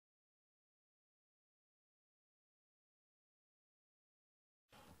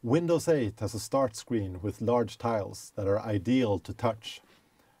Windows 8 has a start screen with large tiles that are ideal to touch,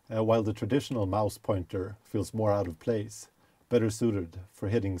 while the traditional mouse pointer feels more out of place, better suited for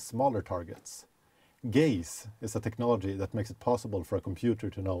hitting smaller targets. Gaze is a technology that makes it possible for a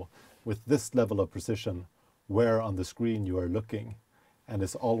computer to know, with this level of precision, where on the screen you are looking, and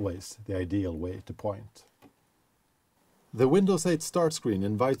is always the ideal way to point. The Windows 8 Start screen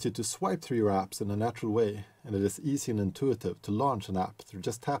invites you to swipe through your apps in a natural way, and it is easy and intuitive to launch an app through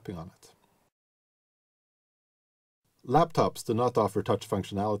just tapping on it. Laptops do not offer touch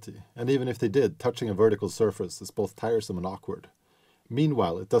functionality, and even if they did, touching a vertical surface is both tiresome and awkward.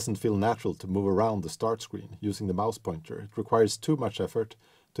 Meanwhile, it doesn't feel natural to move around the Start screen using the mouse pointer. It requires too much effort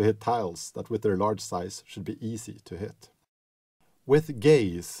to hit tiles that with their large size should be easy to hit. With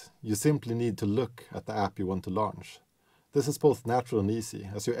Gaze, you simply need to look at the app you want to launch. This is both natural and easy,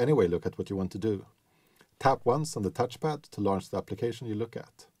 as you anyway look at what you want to do. Tap once on the touchpad to launch the application you look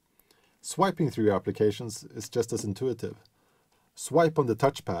at. Swiping through your applications is just as intuitive. Swipe on the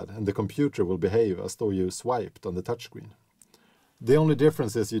touchpad and the computer will behave as though you swiped on the touchscreen. The only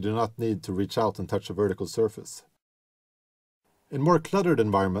difference is you do not need to reach out and touch a vertical surface. In more cluttered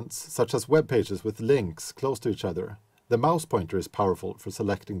environments, such as web pages with links close to each other, the mouse pointer is powerful for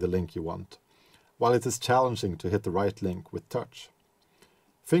selecting the link you want, while it is challenging to hit the right link with touch.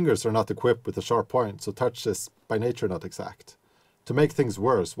 Fingers are not equipped with a sharp point, so touch is by nature not exact. To make things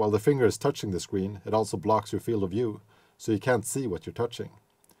worse, while the finger is touching the screen, it also blocks your field of view, so you can't see what you're touching.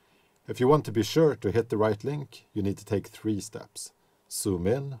 If you want to be sure to hit the right link, you need to take 3 steps. Zoom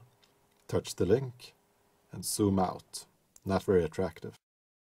in, touch the link, and zoom out. Not very attractive.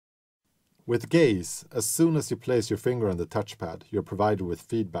 With Gaze, as soon as you place your finger on the touchpad, you're provided with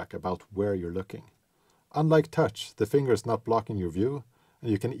feedback about where you're looking. Unlike touch, the finger is not blocking your view, and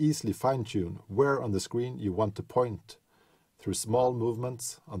you can easily fine-tune where on the screen you want to point through small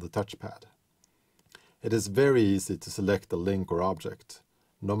movements on the touchpad. It is very easy to select a link or object,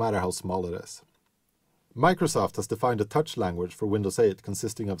 no matter how small it is. Microsoft has defined a touch language for Windows 8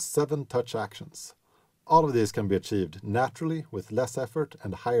 consisting of 7 touch actions. All of these can be achieved naturally with less effort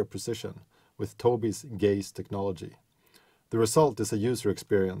and higher precision with Tobii's Gaze technology. The result is a user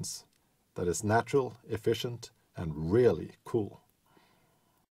experience that is natural, efficient, and really cool.